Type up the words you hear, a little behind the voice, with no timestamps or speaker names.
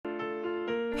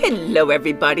Hello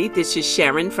everybody, this is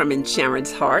Sharon from In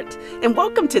Sharon's Heart, and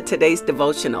welcome to today's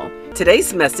devotional.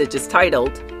 Today's message is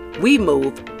titled, We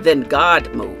Move, Then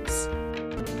God Moves.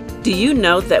 Do you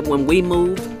know that when we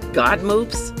move, God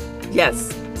moves?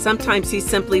 Yes, sometimes He's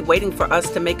simply waiting for us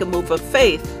to make a move of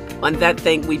faith on that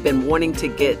thing we've been wanting to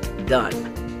get done.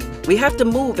 We have to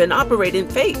move and operate in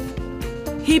faith.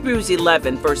 Hebrews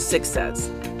 11 verse 6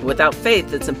 says, Without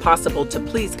faith it's impossible to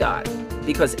please God,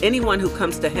 because anyone who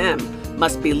comes to Him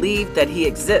must believe that He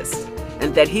exists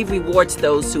and that He rewards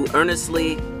those who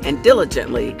earnestly and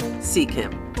diligently seek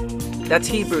Him. That's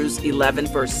Hebrews 11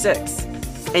 verse 6.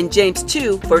 And James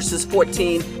 2 verses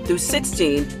 14 through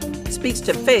 16 speaks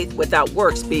to faith without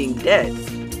works being dead.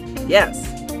 Yes.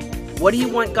 What do you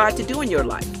want God to do in your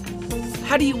life?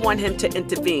 How do you want Him to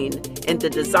intervene in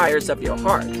the desires of your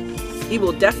heart? He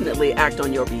will definitely act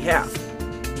on your behalf.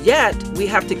 Yet, we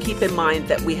have to keep in mind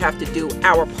that we have to do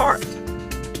our part.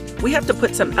 We have to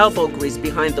put some elbow grease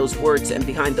behind those words and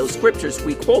behind those scriptures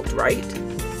we quote, right?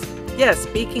 Yes,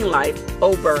 speaking life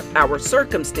over our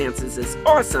circumstances is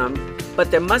awesome,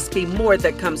 but there must be more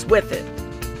that comes with it.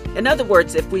 In other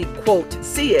words, if we, quote,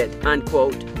 see it,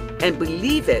 unquote, and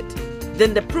believe it,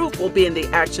 then the proof will be in the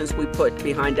actions we put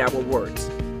behind our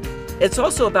words. It's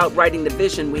also about writing the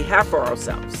vision we have for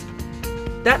ourselves.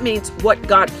 That means what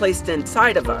God placed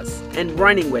inside of us and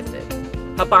running with it.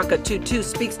 Habakkuk 2:2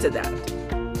 speaks to that.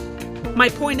 My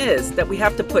point is that we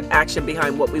have to put action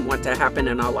behind what we want to happen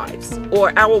in our lives,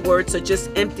 or our words are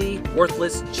just empty,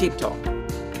 worthless, cheap talk.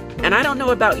 And I don't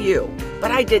know about you,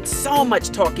 but I did so much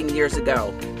talking years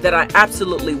ago that I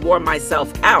absolutely wore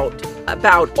myself out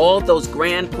about all those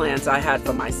grand plans I had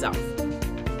for myself.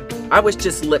 I was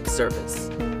just lip service.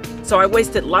 So I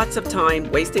wasted lots of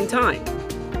time wasting time.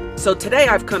 So today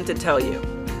I've come to tell you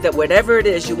that whatever it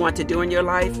is you want to do in your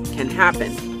life can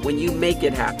happen when you make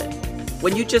it happen.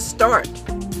 When you just start.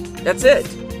 That's it.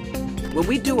 When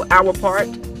we do our part,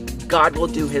 God will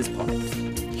do His part.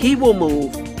 He will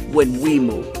move when we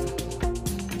move.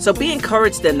 So be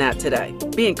encouraged in that today.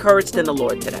 Be encouraged in the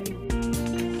Lord today.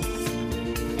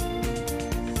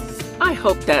 I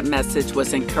hope that message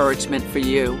was encouragement for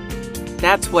you.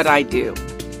 That's what I do.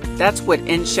 That's what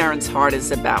In Sharon's Heart is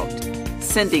about.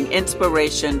 Sending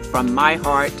inspiration from my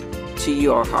heart to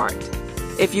your heart.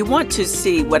 If you want to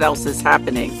see what else is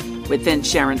happening within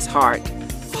Sharon's Heart,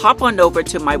 hop on over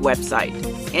to my website,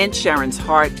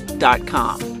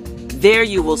 insharonsheart.com. There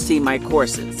you will see my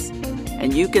courses,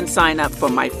 and you can sign up for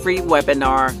my free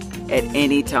webinar at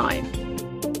any time,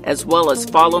 as well as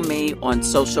follow me on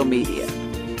social media.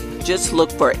 Just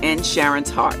look for In Sharon's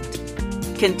Heart.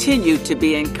 Continue to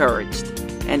be encouraged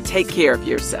and take care of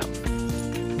yourself.